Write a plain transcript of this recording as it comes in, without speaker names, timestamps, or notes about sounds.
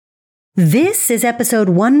This is episode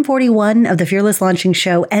 141 of the Fearless Launching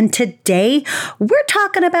Show, and today we're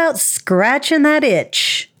talking about scratching that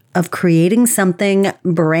itch of creating something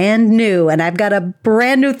brand new. And I've got a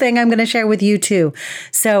brand new thing I'm going to share with you too.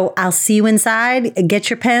 So I'll see you inside. Get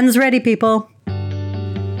your pens ready, people.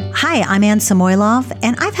 Hi, I'm Anne Samoilov,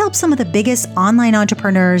 and I've helped some of the biggest online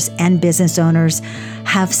entrepreneurs and business owners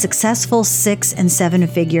have successful 6- and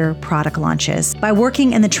 7-figure product launches. By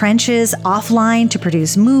working in the trenches offline to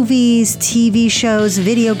produce movies, TV shows,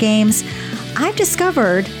 video games, I've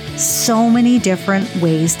discovered so many different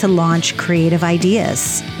ways to launch creative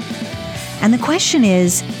ideas. And the question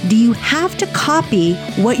is, do you have to copy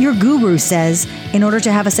what your guru says in order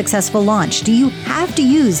to have a successful launch? Do you have to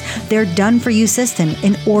use their done-for-you system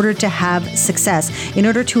in order to have success, in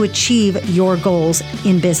order to achieve your goals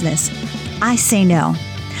in business? I say no.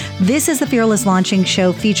 This is the Fearless Launching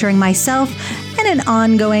Show featuring myself and an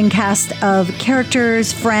ongoing cast of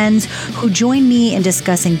characters, friends who join me in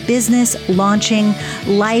discussing business, launching,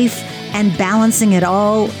 life, and balancing it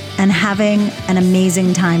all and having an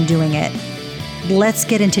amazing time doing it. Let's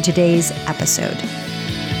get into today's episode.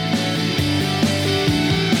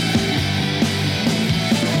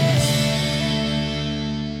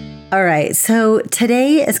 All right, so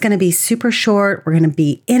today is going to be super short. We're going to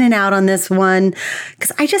be in and out on this one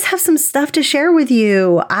because I just have some stuff to share with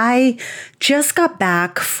you. I just got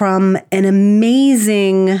back from an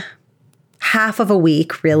amazing half of a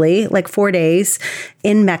week, really, like 4 days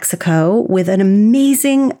in Mexico with an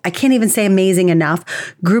amazing, I can't even say amazing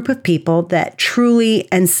enough, group of people that truly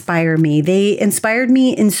inspire me. They inspired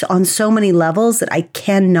me on so many levels that I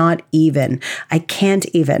can't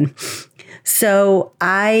even. So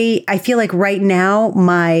I feel like right now,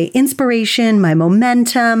 my inspiration, my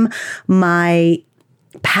momentum, my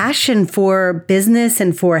passion for business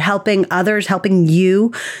and for helping others, helping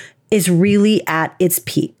you is really at its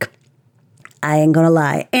peak. I ain't gonna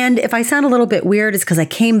lie. And if I sound a little bit weird, it's because I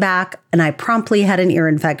came back and I promptly had an ear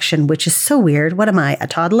infection, which is so weird. What am I, a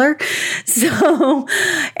toddler? So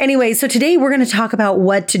anyway, so today we're going to talk about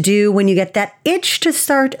what to do when you get that itch to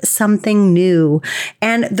start something new.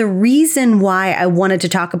 And the reason why I wanted to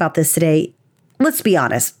talk about this today, let's be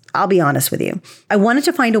honest. I'll be honest with you. I wanted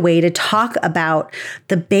to find a way to talk about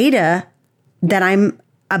the beta that I'm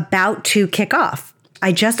about to kick off.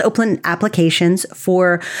 I just opened applications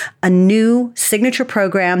for a new signature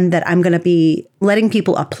program that I'm going to be letting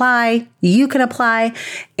people apply. You can apply.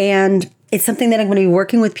 And it's something that I'm going to be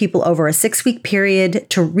working with people over a 6-week period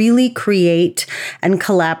to really create and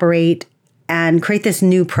collaborate and create this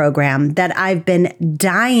new program that I've been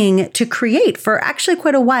dying to create for actually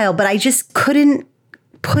quite a while, but I just couldn't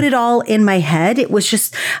put it all in my head. It was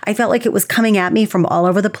just, I felt like it was coming at me from all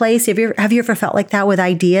over the place. Have you ever felt like that with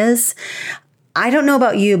ideas? I don't know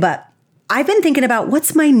about you, but I've been thinking about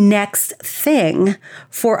what's my next thing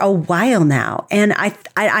for a while now. And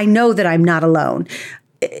I know that I'm not alone.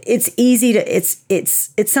 It's easy to,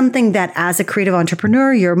 it's something that as a creative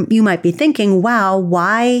entrepreneur, you might be thinking, wow,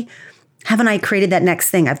 why haven't I created that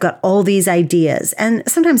next thing? I've got all these ideas. And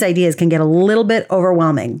sometimes ideas can get a little bit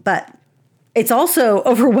overwhelming, but it's also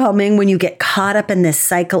overwhelming when you get caught up in this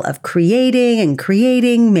cycle of creating,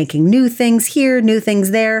 making new things here, new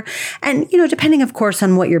things there. And, depending, of course,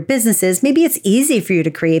 on what your business is, maybe it's easy for you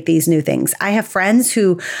to create these new things. I have friends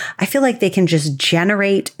who I feel like they can just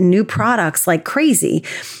generate new products like crazy.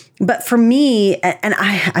 But for me, and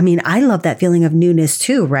I love that feeling of newness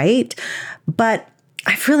too, right? But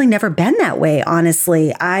I've really never been that way,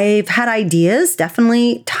 honestly. I've had ideas,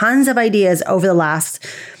 definitely tons of ideas over the last,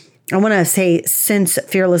 I want to say, since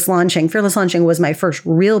Fearless Launching. Fearless Launching was my first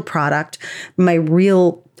real product, my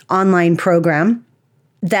real online program,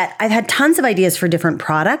 that I've had tons of ideas for different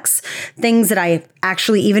products, things that I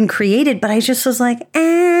actually even created, but I just was like,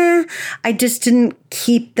 I just didn't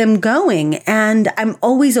keep them going. And I'm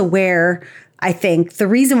always aware, I think, the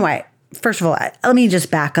reason why, first of all, let me just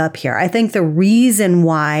back up here. I think the reason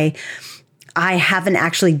why I haven't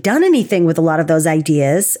actually done anything with a lot of those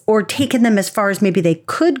ideas or taken them as far as maybe they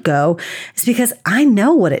could go is because I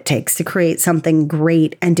know what it takes to create something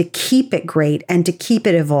great and to keep it great and to keep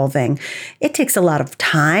it evolving. It takes a lot of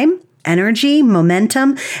time, energy,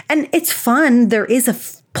 momentum, and it's fun. There is a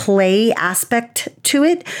play aspect to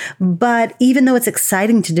it, but even though it's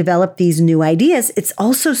exciting to develop these new ideas, it's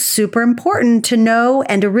also super important to know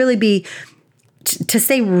and to really be to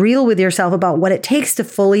stay real with yourself about what it takes to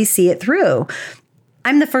fully see it through.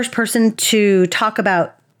 I'm the first person to talk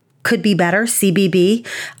about Could Be Better, CBB.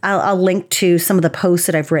 I'll link to some of the posts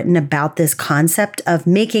that I've written about this concept of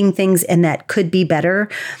making things in that could be better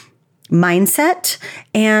mindset.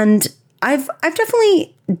 And I've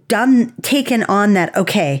definitely taken on that,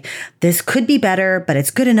 okay, this could be better, but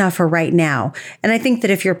it's good enough for right now. And I think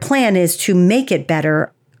that if your plan is to make it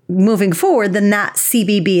better moving forward, then that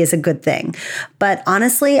CBB is a good thing. But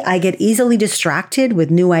honestly, I get easily distracted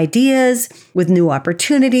with new ideas, with new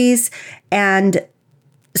opportunities. And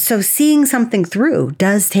so seeing something through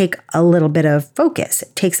does take a little bit of focus.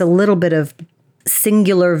 It takes a little bit of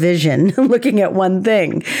singular vision, looking at one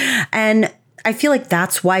thing. And I feel like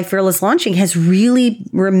that's why Fearless Launching has really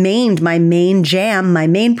remained my main jam, my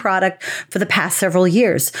main product for the past several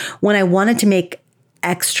years. When I wanted to make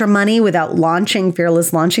extra money without launching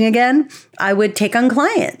Fearless Launching again, I would take on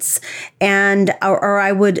clients or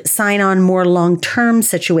I would sign on more long-term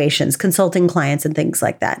situations, consulting clients and things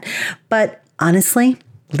like that. But honestly,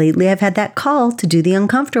 lately I've had that call to do the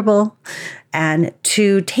uncomfortable and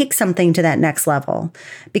to take something to that next level,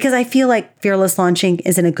 because I feel like Fearless Launching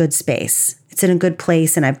is in a good space. It's in a good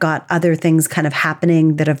place, and I've got other things kind of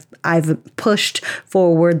happening that I've pushed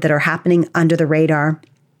forward that are happening under the radar.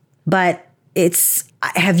 But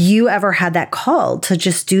have you ever had that call to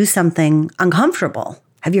just do something uncomfortable?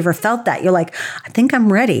 Have you ever felt that? You're like, I think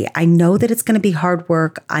I'm ready. I know that it's going to be hard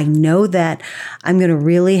work. I know that I'm going to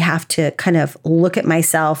really have to kind of look at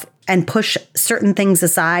myself and push certain things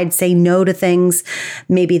aside, say no to things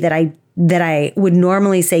maybe that I would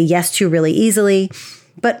normally say yes to really easily.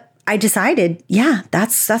 But I decided, yeah,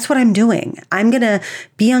 that's what I'm doing. I'm going to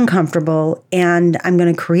be uncomfortable, and I'm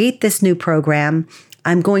going to create this new program.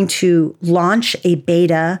 I'm going to launch a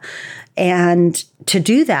beta, and to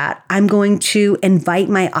do that, I'm going to invite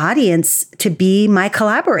my audience to be my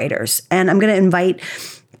collaborators, and I'm going to invite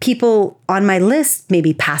people on my list,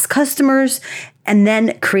 maybe past customers, and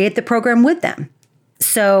then create the program with them.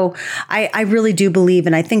 So I really do believe,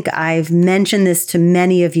 and I think I've mentioned this to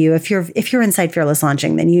many of you. If you're inside Fearless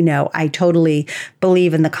Launching, then you know I totally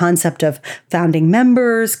believe in the concept of founding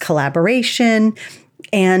members, collaboration,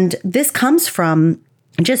 and this comes from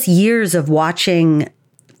just years of watching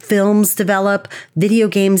films develop, video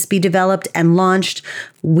games be developed and launched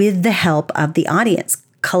with the help of the audience.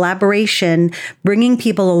 Collaboration, bringing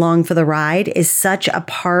people along for the ride, is such a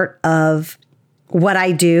part of what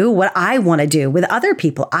I do, what I want to do with other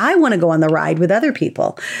people. I want to go on the ride with other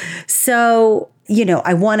people. So,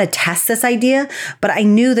 I want to test this idea, but I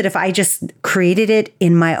knew that if I just created it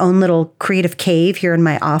in my own little creative cave here in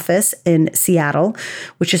my office in Seattle,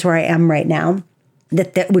 which is where I am right now,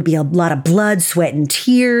 that would be a lot of blood, sweat, and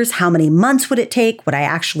tears. How many months would it take? Would I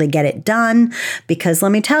actually get it done? Because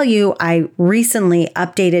let me tell you, I recently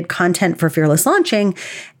updated content for Fearless Launching,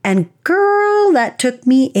 and girl, that took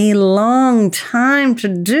me a long time to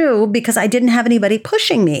do because I didn't have anybody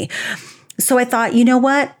pushing me. So I thought, you know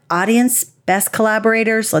what, audience, best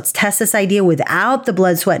collaborators, let's test this idea without the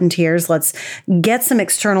blood, sweat, and tears. Let's get some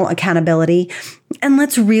external accountability, and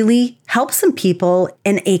let's really help some people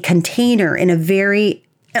in a container, in a very,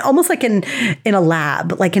 almost like in a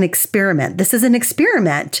lab, like an experiment. This is an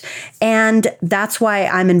experiment. And that's why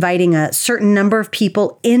I'm inviting a certain number of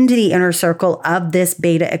people into the inner circle of this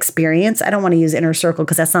beta experience. I don't want to use inner circle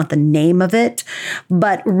because that's not the name of it,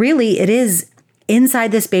 but really it is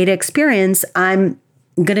inside this beta experience. I'm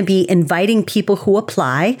going to be inviting people who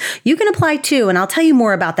apply. You can apply too, and I'll tell you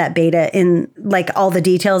more about that beta in like all the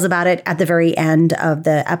details about it at the very end of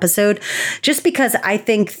the episode, just because I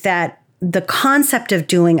think that the concept of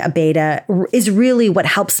doing a beta is really what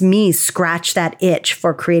helps me scratch that itch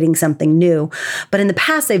for creating something new. But in the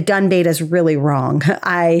past, I've done betas really wrong.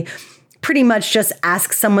 I pretty much just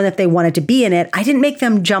ask someone if they wanted to be in it. I didn't make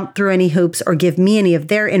them jump through any hoops or give me any of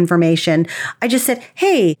their information. I just said,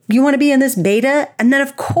 hey, you want to be in this beta? And then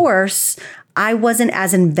of course, I wasn't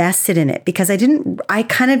as invested in it because I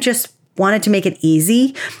kind of just wanted to make it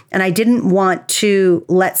easy. And I didn't want to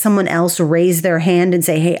let someone else raise their hand and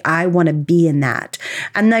say, hey, I want to be in that.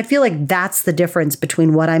 And I feel like that's the difference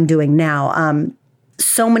between what I'm doing now.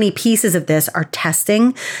 So many pieces of this are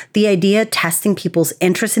testing the idea, testing people's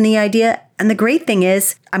interest in the idea. And the great thing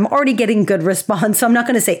is I'm already getting good response. So I'm not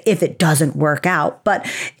going to say if it doesn't work out, but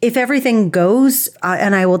if everything goes,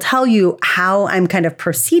 and I will tell you how I'm kind of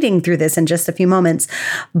proceeding through this in just a few moments.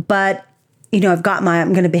 But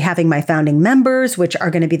I'm going to be having my founding members, which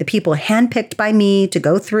are going to be the people handpicked by me to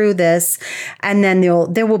go through this. And then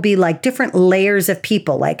there will be like different layers of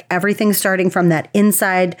people, like everything starting from that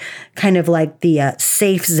inside kind of like the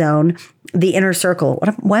safe zone, the inner circle.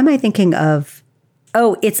 Why am I thinking of?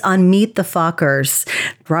 Oh, it's on Meet the Fockers,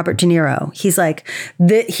 Robert De Niro. He's like,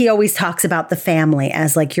 he always talks about the family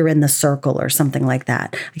as like you're in the circle or something like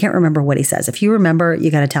that. I can't remember what he says. If you remember, you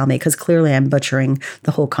got to tell me because clearly I'm butchering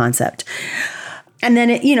the whole concept. And then,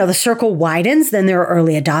 the circle widens. Then there are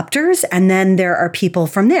early adopters, and then there are people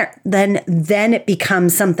from there. Then it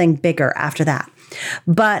becomes something bigger after that.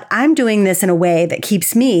 But I'm doing this in a way that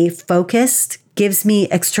keeps me focused, gives me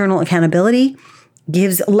external accountability,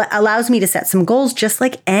 allows me to set some goals just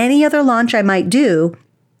like any other launch I might do.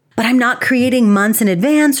 But I'm not creating months in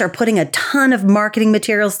advance or putting a ton of marketing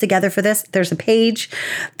materials together for this. There's a page,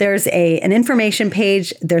 there's an information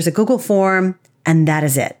page, there's a Google form, and that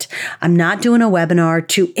is it. I'm not doing a webinar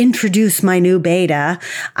to introduce my new beta.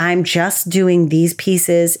 I'm just doing these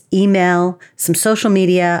pieces, email, some social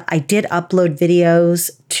media. I did upload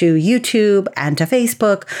videos to YouTube and to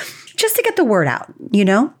Facebook just to get the word out,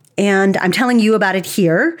 and I'm telling you about it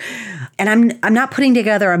here. And I'm not putting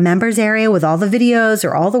together a members area with all the videos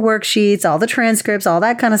or all the worksheets, all the transcripts, all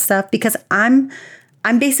that kind of stuff, because I'm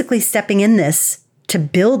basically stepping in this to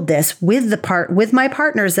build this with my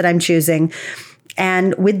partners that I'm choosing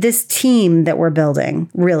and with this team that we're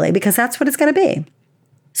building, really, because that's what it's going to be.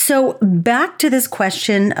 So back to this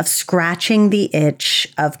question of scratching the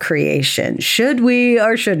itch of creation. Should we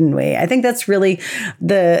or shouldn't we? I think that's really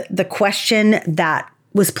the question that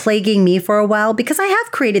was plaguing me for a while, because I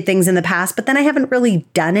have created things in the past, but then I haven't really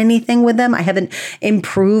done anything with them. I haven't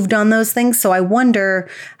improved on those things. So I wonder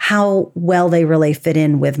how well they really fit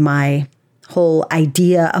in with my whole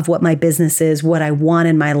idea of what my business is, what I want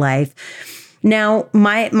in my life. Now,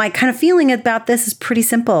 my kind of feeling about this is pretty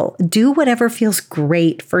simple. Do whatever feels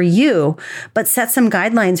great for you, but set some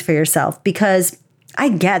guidelines for yourself, because I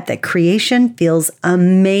get that creation feels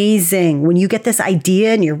amazing when you get this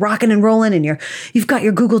idea and you're rocking and rolling and you've got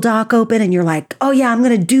your Google Doc open and you're like, oh yeah, I'm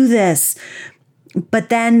going to do this. But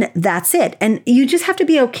then that's it. And you just have to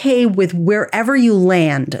be okay with wherever you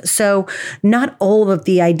land. So not all of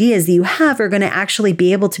the ideas that you have are going to actually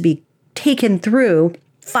be able to be taken through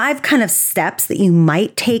 5 kind of steps that you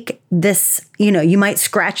might take this, you might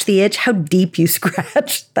scratch the itch. How deep you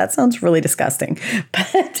scratch. That sounds really disgusting.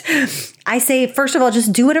 But I say, first of all,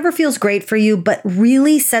 just do whatever feels great for you, but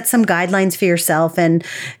really set some guidelines for yourself. And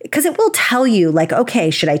because it will tell you like,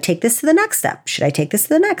 okay, should I take this to the next step? Should I take this to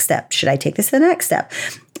the next step? Should I take this to the next step?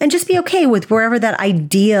 And just be okay with wherever that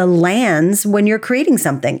idea lands when you're creating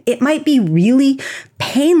something. It might be really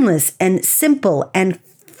painless and simple and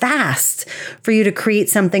fast for you to create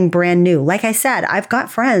something brand new. Like I said, I've got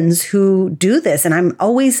friends who do this and I'm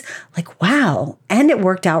always like, wow. And it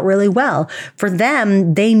worked out really well. For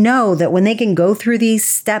them, they know that when they can go through these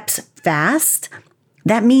steps fast,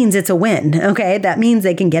 that means it's a win. Okay. That means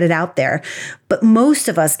they can get it out there. But most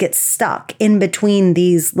of us get stuck in between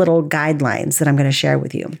these little guidelines that I'm going to share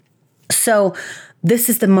with you. So this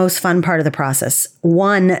is the most fun part of the process.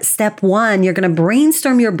 Step one, you're going to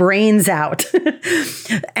brainstorm your brains out.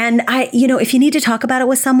 And if you need to talk about it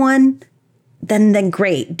with someone, then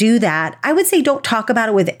great, do that. I would say don't talk about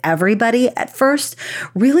it with everybody at first.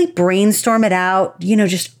 Really brainstorm it out.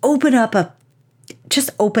 Just open up a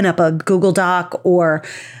Google Doc or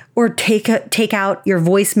take out your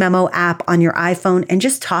voice memo app on your iPhone and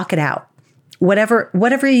just talk it out.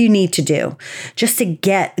 Whatever you need to do just to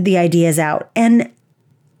get the ideas out. And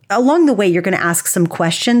along the way, you're going to ask some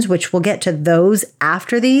questions, which we'll get to those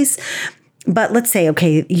after these. But let's say,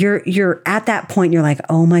 okay, you're at that point, you're like,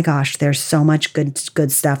 oh my gosh, there's so much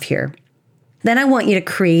good stuff here. Then I want you to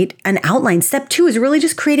create an outline. Step 2 is really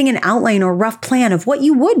just creating an outline or rough plan of what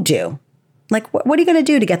you would do. Like, what are you going to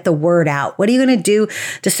do to get the word out? What are you going to do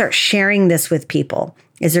to start sharing this with people?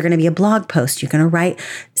 Is there going to be a blog post you're going to write?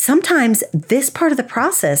 Sometimes this part of the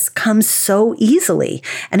process comes so easily.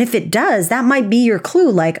 And if it does, that might be your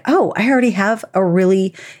clue. Like, oh, I already have a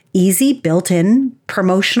really easy built-in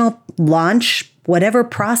promotional launch, whatever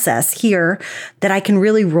process here that I can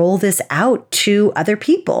really roll this out to other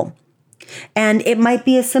people. And it might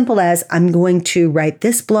be as simple as I'm going to write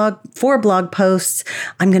this 4 blog posts.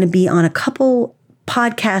 I'm going to be on a couple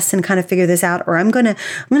podcasts and kind of figure this out, or I'm going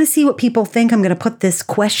to see what people think. I'm going to put this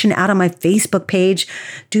question out on my Facebook page.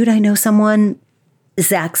 Dude, I know someone,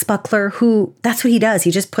 Zach Spuckler, who that's what he does.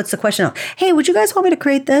 He just puts the question out. Hey, would you guys want me to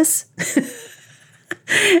create this?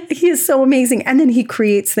 He is so amazing. And then he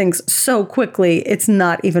creates things so quickly. It's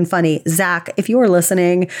not even funny. Zach, if you are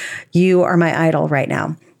listening, you are my idol right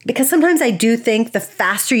now. Because sometimes I do think the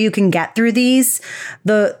faster you can get through these,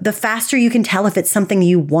 the faster you can tell if it's something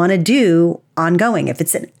you want to do ongoing, if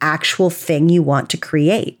it's an actual thing you want to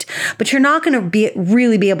create. But you're not going to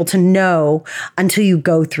really be able to know until you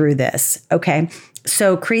go through this, okay?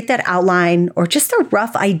 So create that outline or just a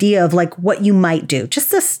rough idea of like what you might do. Just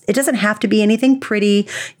this, it doesn't have to be anything pretty.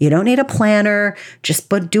 You don't need a planner. Just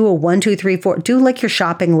do a 1, 2, 3, 4. Do like your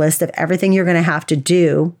shopping list of everything you're going to have to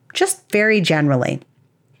do, just very generally.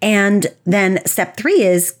 And then step 3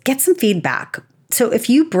 is get some feedback. So if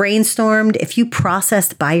you brainstormed, if you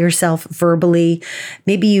processed by yourself verbally,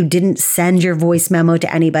 maybe you didn't send your voice memo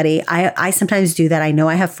to anybody. I sometimes do that. I know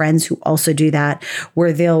I have friends who also do that,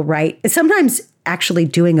 where they'll write, sometimes actually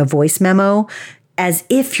doing a voice memo as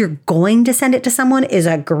if you're going to send it to someone is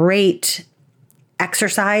a great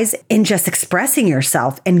exercise in just expressing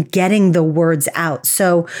yourself and getting the words out.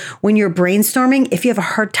 So when you're brainstorming, if you have a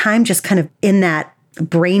hard time just kind of in that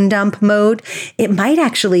brain dump mode, it might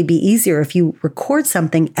actually be easier if you record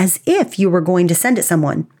something as if you were going to send it to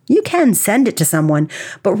someone. You can send it to someone,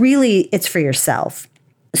 but really it's for yourself.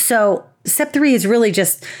 So step 3 is really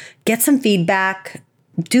just get some feedback,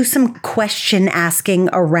 do some question asking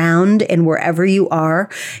around and wherever you are.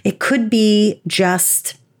 It could be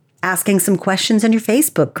just asking some questions in your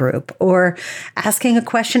Facebook group, or asking a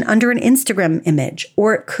question under an Instagram image,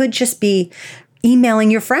 or it could just be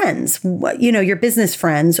emailing your friends, your business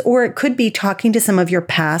friends, or it could be talking to some of your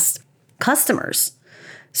past customers.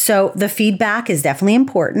 So the feedback is definitely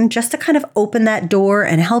important, just to kind of open that door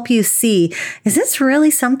and help you see, is this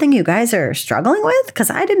really something you guys are struggling with? Because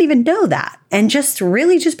I didn't even know that. And just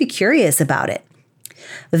be curious about it.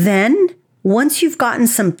 Then once you've gotten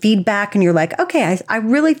some feedback and you're like, okay, I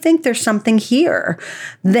really think there's something here,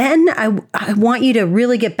 then I want you to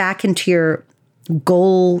really get back into your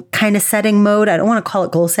goal kind of setting mode. I don't want to call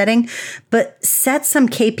it goal setting, but set some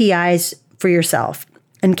KPIs for yourself.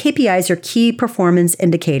 And KPIs are key performance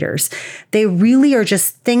indicators. They really are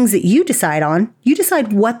just things that you decide on. You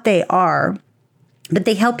decide what they are, but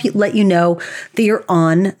they help you let you know that you're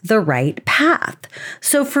on the right path.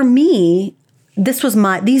 So for me,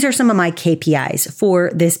 these are some of my KPIs for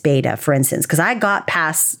this beta, for instance, because I got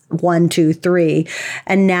past 1, 2, 3,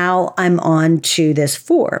 and now I'm on to this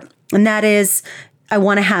 4. And that is, I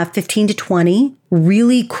want to have 15 to 20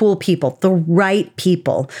 really cool people, the right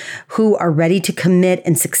people who are ready to commit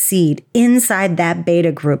and succeed inside that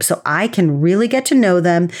beta group, so I can really get to know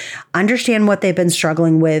them, understand what they've been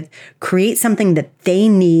struggling with, create something that they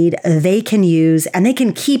need, they can use, and they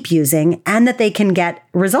can keep using, and that they can get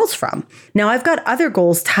results from. Now, I've got other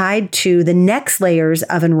goals tied to the next layers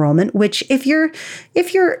of enrollment, which if you're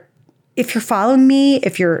following me,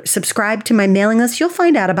 if you're subscribed to my mailing list, you'll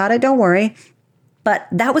find out about it. Don't worry. But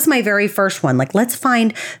that was my very first one. Like, let's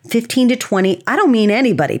find 15 to 20. I don't mean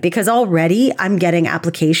anybody, because already I'm getting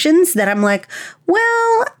applications that I'm like,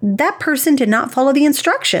 well, that person did not follow the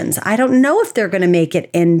instructions. I don't know if they're going to make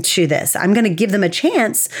it into this. I'm going to give them a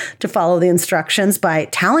chance to follow the instructions by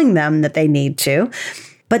telling them that they need to.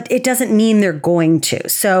 But it doesn't mean they're going to.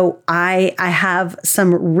 So I have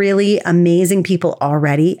some really amazing people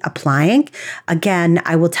already applying. Again,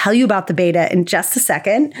 I will tell you about the beta in just a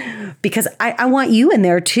second, because I want you in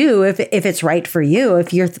there too, if it's right for you.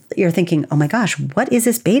 If you're thinking, oh my gosh, what is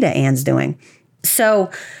this beta Anne's doing? So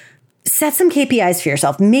set some KPIs for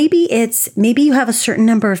yourself. Maybe you have a certain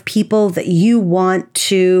number of people that you want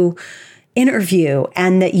to interview,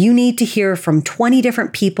 and that you need to hear from 20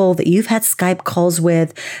 different people that you've had Skype calls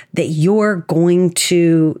with,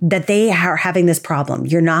 that they are having this problem.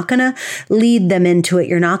 You're not going to lead them into it.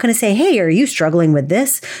 You're not going to say, hey, are you struggling with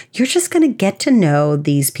this? You're just going to get to know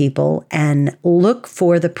these people and look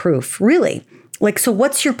for the proof, really. Like, so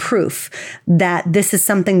what's your proof that this is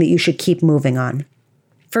something that you should keep moving on?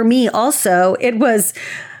 For me also, it was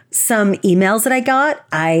some emails that I got.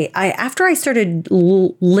 After I started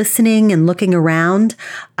listening and looking around,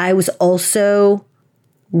 I was also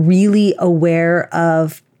really aware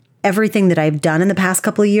of everything that I've done in the past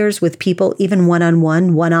couple of years with people, even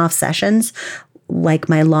one-on-one, one-off sessions, like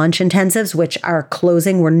my launch intensives, which are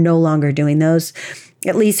closing. We're no longer doing those,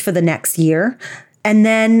 at least for the next year. And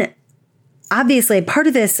then obviously, part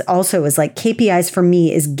of this also is like KPIs for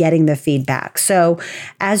me is getting the feedback. So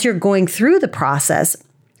as you're going through the process,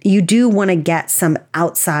 you do want to get some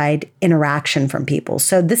outside interaction from people.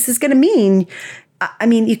 So this is going to mean,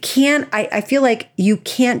 I feel like you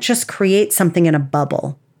can't just create something in a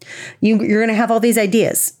bubble. You're going to have all these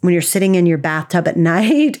ideas when you're sitting in your bathtub at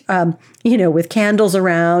night, with candles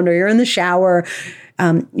around, or you're in the shower.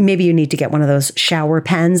 Maybe you need to get one of those shower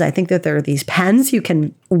pens. I think that there are these pens you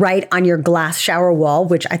can write on your glass shower wall,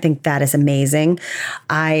 which I think that is amazing.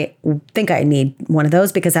 I think I need one of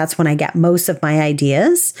those because that's when I get most of my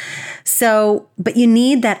ideas. So, but you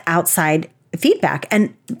need that outside feedback.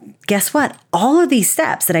 And guess what? All of these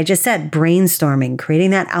steps that I just said, brainstorming, creating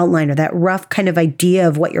that outline or that rough kind of idea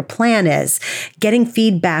of what your plan is, getting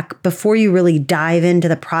feedback before you really dive into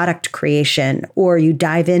the product creation, or you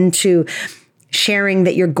dive into sharing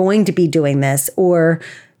that you're going to be doing this, or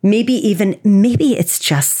maybe it's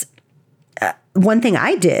just one thing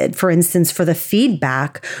I did, for instance, for the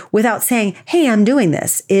feedback without saying, hey, I'm doing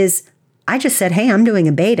this, is I just said, hey, I'm doing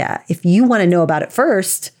a beta. If you want to know about it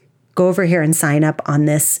first, go over here and sign up on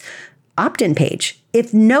this opt-in page.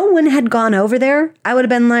 If no one had gone over there, I would have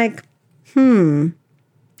been like,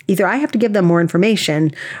 either I have to give them more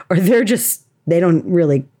information or they don't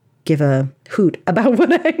really give a hoot about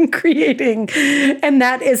what I'm creating. And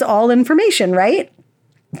that is all information, right?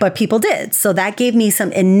 But people did. So that gave me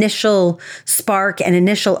some initial spark and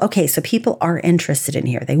okay, so people are interested in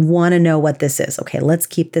here. They want to know what this is. Okay, let's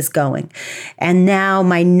keep this going. And now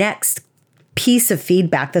my next piece of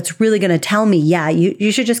feedback that's really going to tell me, yeah,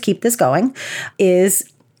 you should just keep this going,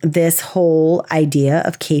 is this whole idea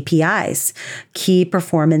of KPIs, key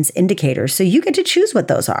performance indicators. So you get to choose what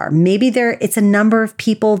those are. Maybe it's a number of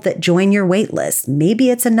people that join your wait list. Maybe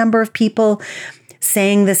it's a number of people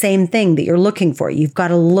saying the same thing that you're looking for. You've got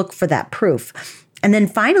to look for that proof. And then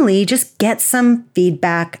finally, just get some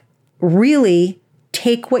feedback. Really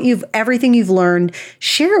take everything you've learned,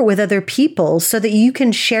 share it with other people so that you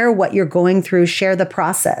can share what you're going through, share the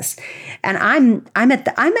process. And I'm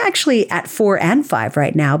actually at 4 and 5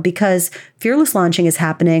 right now because Fearless Launching is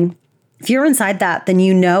happening. If you're inside that, then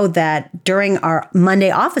you know that during our Monday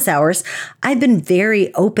office hours, I've been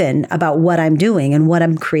very open about what I'm doing and what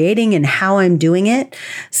I'm creating and how I'm doing it.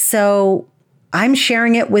 So I'm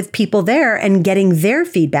sharing it with people there and getting their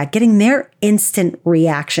feedback, getting their instant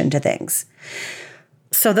reaction to things.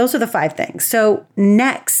 So those are the 5 things. So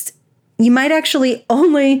next, you might actually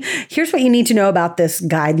here's what you need to know about this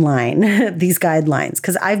guideline, these guidelines,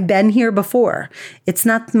 because I've been here before.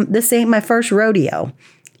 This ain't my first rodeo.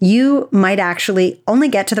 You might actually only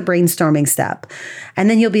get to the brainstorming step. And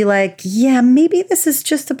then you'll be like, yeah, maybe this is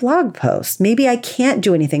just a blog post. Maybe I can't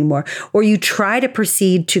do anything more. Or you try to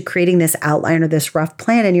proceed to creating this outline or this rough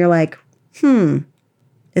plan and you're like,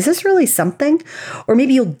 is this really something? Or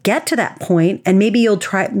maybe you'll get to that point and maybe you'll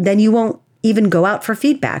try, then you won't even go out for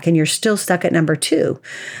feedback and you're still stuck at number 2.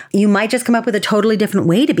 You might just come up with a totally different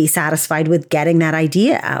way to be satisfied with getting that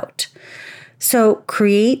idea out. So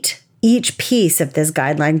create each piece of this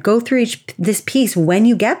guideline, go through this piece when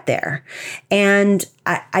you get there. And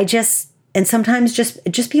and sometimes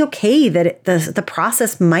just be okay that the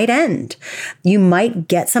process might end. You might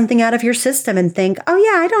get something out of your system and think, oh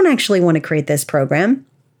yeah, I don't actually want to create this program.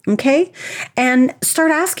 Okay. And start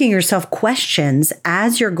asking yourself questions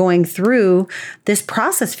as you're going through this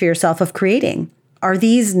process for yourself of creating. Are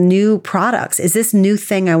these new products? Is this new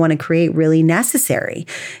thing I want to create really necessary?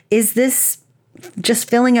 Is this just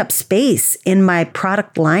filling up space in my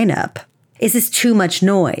product lineup? Is this too much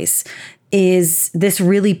noise? Is this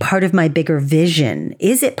really part of my bigger vision?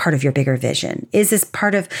 Is it part of your bigger vision? Is this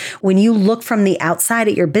part of, when you look from the outside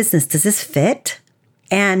at your business, does this fit?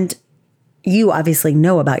 And you obviously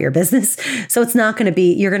know about your business. So it's not going to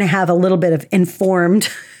be, you're going to have a little bit of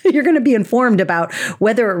you're going to be informed about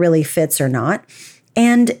whether it really fits or not.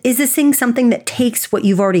 And is this thing something that takes what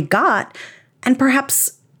you've already got and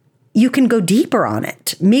perhaps you can go deeper on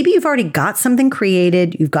it? Maybe you've already got something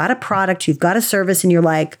created, you've got a product, you've got a service, and you're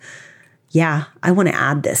like, yeah, I want to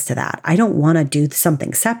add this to that. I don't want to do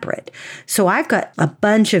something separate. So I've got a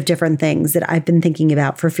bunch of different things that I've been thinking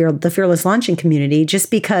about for the Fearless Launching community, just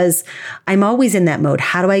because I'm always in that mode.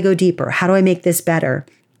 How do I go deeper? How do I make this better?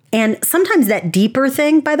 And sometimes that deeper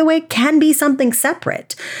thing, by the way, can be something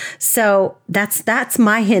separate. So that's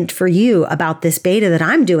my hint for you about this beta that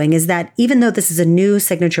I'm doing, is that even though this is a new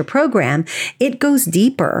signature program, it goes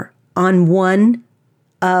deeper on one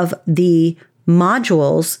of the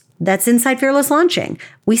modules that's inside Fearless Launching.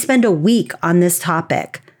 We spend a week on this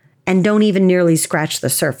topic and don't even nearly scratch the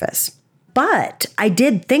surface. But I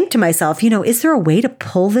did think to myself, is there a way to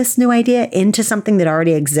pull this new idea into something that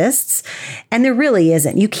already exists? And there really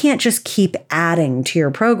isn't. You can't just keep adding to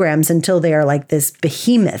your programs until they are like this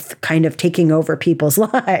behemoth kind of taking over people's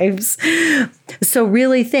lives. So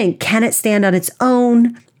really think, can it stand on its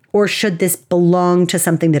own, or should this belong to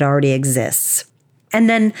something that already exists? And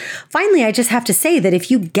then finally, I just have to say that if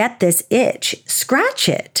you get this itch, scratch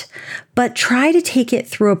it, but try to take it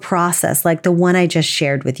through a process like the one I just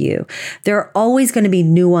shared with you. There are always going to be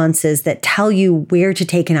nuances that tell you where to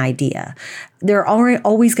take an idea. There are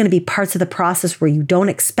always going to be parts of the process where you don't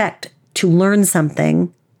expect to learn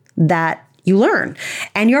something that you learn.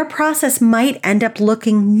 And your process might end up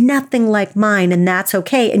looking nothing like mine, and that's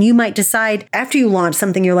okay. And you might decide after you launch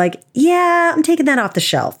something, you're like, yeah, I'm taking that off the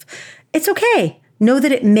shelf. It's okay. Know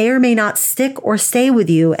that it may or may not stick or stay with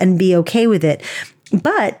you, and be okay with it.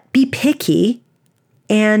 But be picky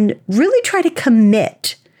and really try to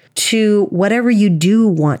commit to whatever you do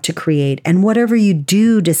want to create and whatever you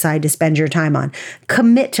do decide to spend your time on.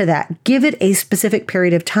 Commit to that. Give it a specific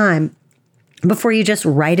period of time before you just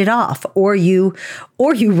write it off, or you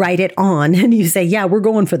write it on and you say, yeah, we're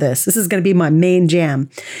going for this. This is going to be my main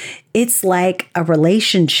jam. It's like a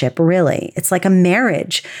relationship, really. It's like a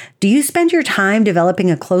marriage. Do you spend your time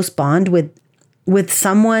developing a close bond with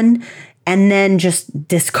someone and then just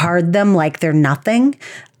discard them like they're nothing?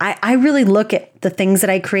 I really look at the things that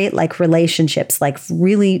I create like relationships, like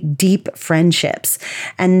really deep friendships.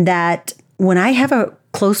 And that when I have a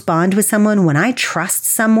close bond with someone, when I trust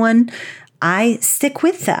someone, I stick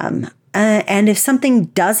with them. And if something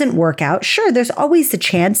doesn't work out, sure, there's always the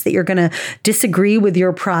chance that you're going to disagree with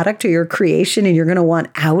your product or your creation and you're going to want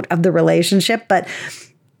out of the relationship. But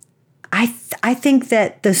I think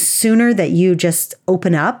that the sooner that you just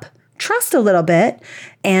open up, trust a little bit,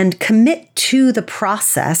 and commit to the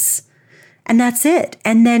process, and that's it.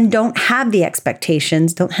 And then don't have the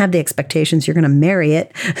expectations. Don't have the expectations you're going to marry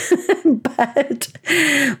it.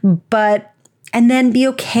 but and then be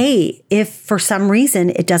okay if for some reason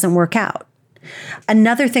it doesn't work out.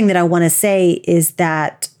 Another thing that I want to say is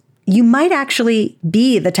that you might actually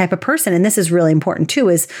be the type of person, and this is really important too,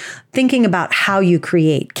 is thinking about how you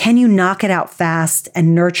create. Can you knock it out fast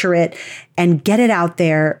and nurture it and get it out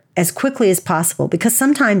there as quickly as possible? Because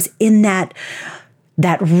sometimes in that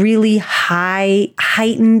really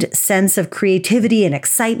heightened sense of creativity and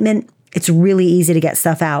excitement, it's really easy to get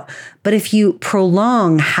stuff out. But if you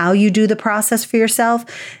prolong how you do the process for yourself,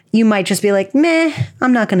 you might just be like, meh,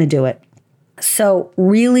 I'm not going to do it. So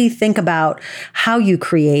really think about how you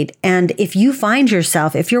create. And if you find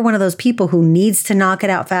yourself, if you're one of those people who needs to knock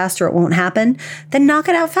it out fast or it won't happen, then knock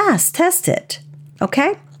it out fast. Test it.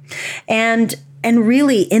 Okay? And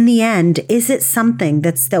really, in the end, is it something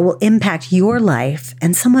that will impact your life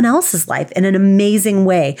and someone else's life in an amazing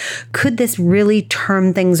way? Could this really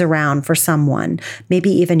turn things around for someone,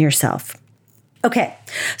 maybe even yourself? Okay,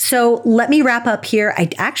 so let me wrap up here. I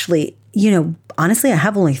actually, honestly, I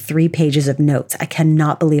have only 3 pages of notes. I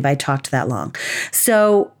cannot believe I talked that long.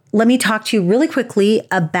 So let me talk to you really quickly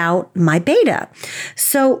about my beta.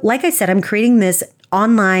 So like I said, I'm creating this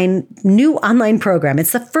new online program.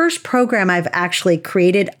 It's the first program I've actually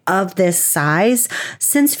created of this size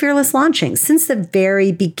since Fearless launching, since the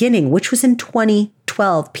very beginning, which was in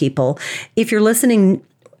 2012, people. If you're listening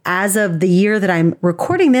as of the year that I'm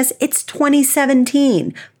recording this, it's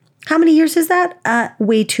 2017. How many years is that?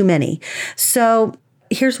 Way too many. So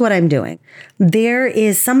here's what I'm doing. There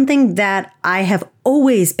is something that I have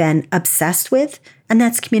always been obsessed with, and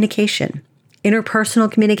that's communication.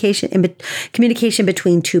 Interpersonal communication, communication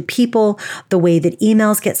between two people, the way that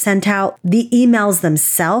emails get sent out, the emails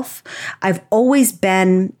themselves. I've always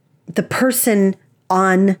been the person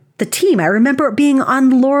on the team. I remember being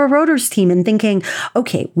on Laura Roeder's team and thinking,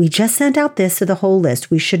 okay, we just sent out this to the whole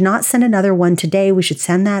list. We should not send another one today. We should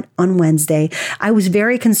send that on Wednesday. I was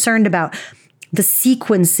very concerned about the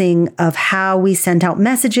sequencing of how we sent out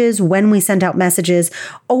messages, when we sent out messages,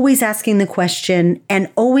 always asking the question and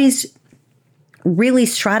always really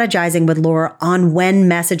strategizing with Laura on when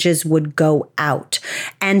messages would go out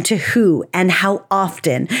and to who and how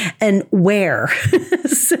often and where.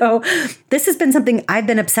 So this has been something I've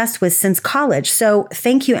been obsessed with since college. So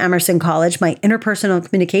thank you, Emerson College. My interpersonal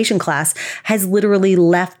communication class has literally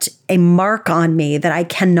left a mark on me that I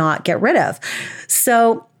cannot get rid of.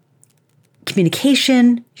 So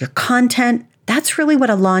communication, your content, that's really what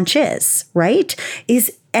a launch is, right?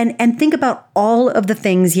 And think about all of the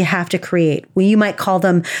things you have to create. Well, you might call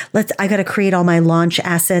them, I got to create all my launch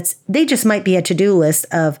assets. They just might be a to-do list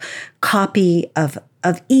of copy of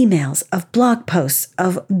emails, of blog posts,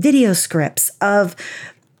 of video scripts, of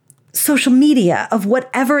social media, of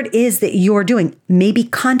whatever it is that you're doing. Maybe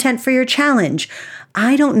content for your challenge.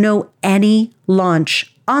 I don't know any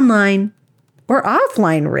launch online or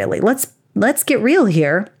offline, really. Let's get real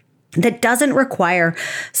here. That doesn't require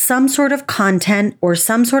some sort of content or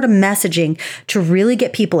some sort of messaging to really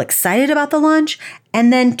get people excited about the launch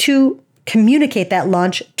and then to communicate that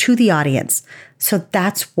launch to the audience. So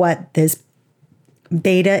that's what this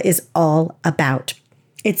beta is all about.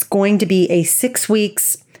 It's going to be a 6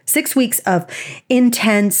 weeks of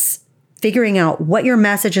intense figuring out what your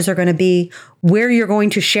messages are going to be, where you're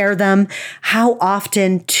going to share them, how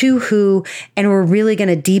often, to who, and we're really going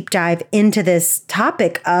to deep dive into this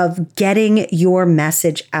topic of getting your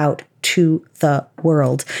message out to the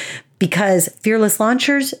world. Because fearless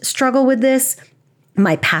launchers struggle with this.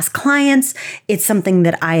 My past clients, it's something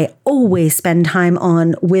that I always spend time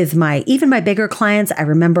on with even my bigger clients. I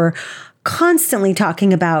remember constantly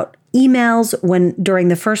talking about emails during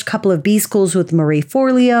the first couple of B schools with Marie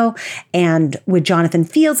Forleo and with Jonathan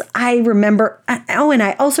Fields. I remember, and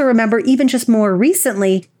I also remember even just more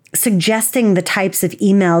recently suggesting the types of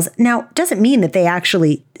emails. Now, doesn't mean that they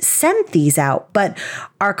actually sent these out, but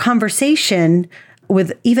our conversation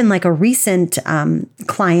with even like a recent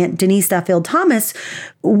client, Denise Duffield Thomas,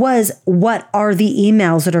 was what are the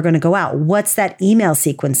emails that are going to go out? What's that email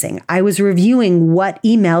sequencing? I was reviewing what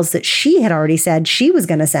emails that she had already said she was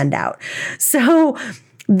going to send out. So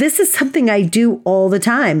this is something I do all the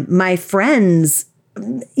time. My friends,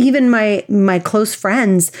 even my close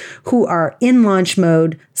friends who are in launch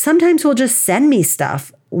mode, sometimes will just send me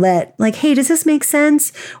stuff like, hey, does this make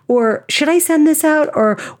sense? Or should I send this out?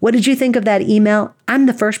 Or what did you think of that email? I'm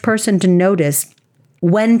the first person to notice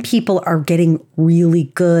when people are getting really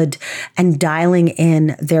good and dialing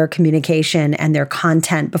in their communication and their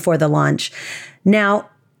content before the launch. Now,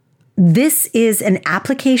 this is an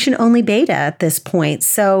application-only beta at this point.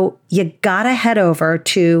 So you gotta head over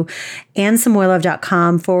to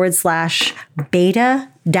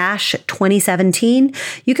AnnSamoilov.com/beta-2017.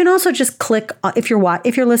 You can also just click, if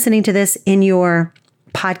you're listening to this in your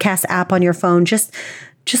podcast app on your phone, just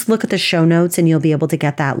look at the show notes and you'll be able to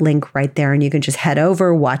get that link right there. And you can just head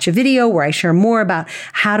over, watch a video where I share more about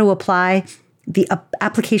how to apply the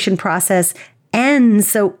application process. And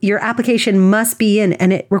so your application must be in,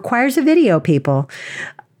 and it requires a video, people.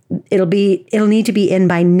 It'll need to be in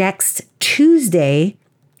by next Tuesday,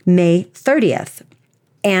 May 30th.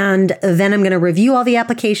 And then I'm going to review all the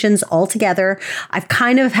applications all together. I've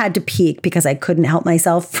kind of had to peek because I couldn't help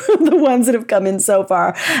myself from the ones that have come in so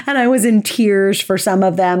far. And I was in tears for some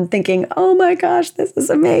of them thinking, oh my gosh, this is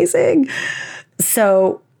amazing.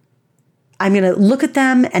 So I'm going to look at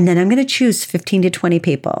them and then I'm going to choose 15 to 20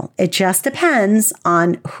 people. It just depends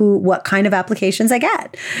on what kind of applications I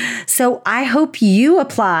get. So I hope you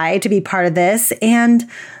apply to be part of this and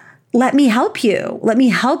let me help you. Let me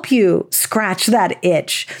help you scratch that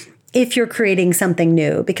itch if you're creating something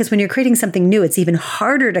new. Because when you're creating something new, it's even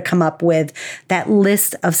harder to come up with that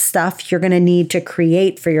list of stuff you're going to need to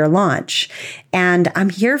create for your launch. And I'm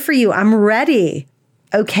here for you. I'm ready.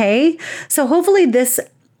 Okay? So hopefully this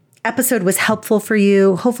episode was helpful for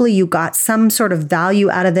you. Hopefully you got some sort of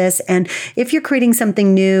value out of this. And if you're creating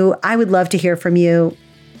something new, I would love to hear from you.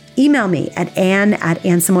 Email me at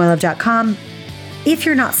ann@annsamoilov.com. If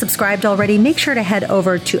you're not subscribed already, make sure to head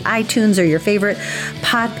over to iTunes or your favorite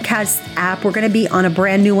podcast app. We're going to be on a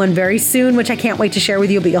brand new one very soon, which I can't wait to share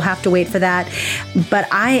with you, but you'll have to wait for that. But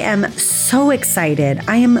I am so excited.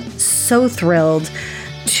 I am so thrilled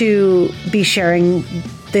to be sharing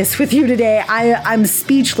this with you today. I'm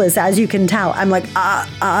speechless, as you can tell. I'm like,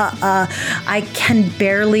 I can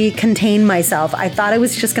barely contain myself. I thought I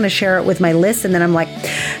was just going to share it with my list, and then I'm like,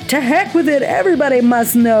 to heck with it. Everybody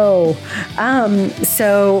must know.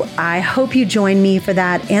 So I hope you join me for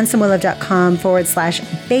that.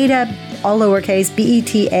 AnnSamoilov.com/beta, all lowercase,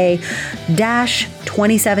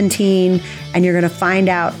 BETA-2017, and you're going to find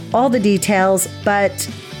out all the details. But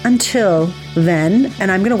until then,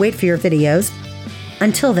 and I'm going to wait for your videos.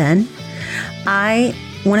 Until then, I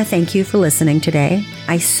want to thank you for listening today.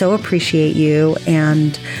 I so appreciate you.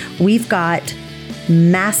 And we've got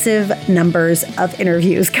massive numbers of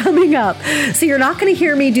interviews coming up. So you're not going to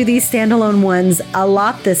hear me do these standalone ones a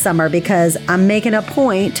lot this summer because I'm making a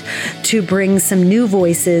point to bring some new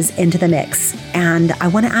voices into the mix. And I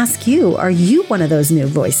want to ask you, are you one of those new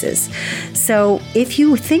voices? So if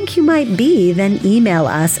you think you might be, then email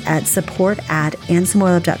us at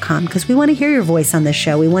support@annsamoilov.com because we want to hear your voice on this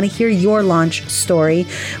show. We want to hear your launch story.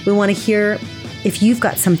 We want to hear if you've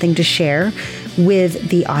got something to share with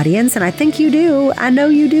the audience. And I think you do. I know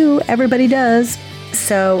you do. Everybody does.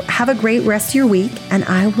 So have a great rest of your week, and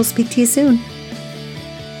I will speak to you soon.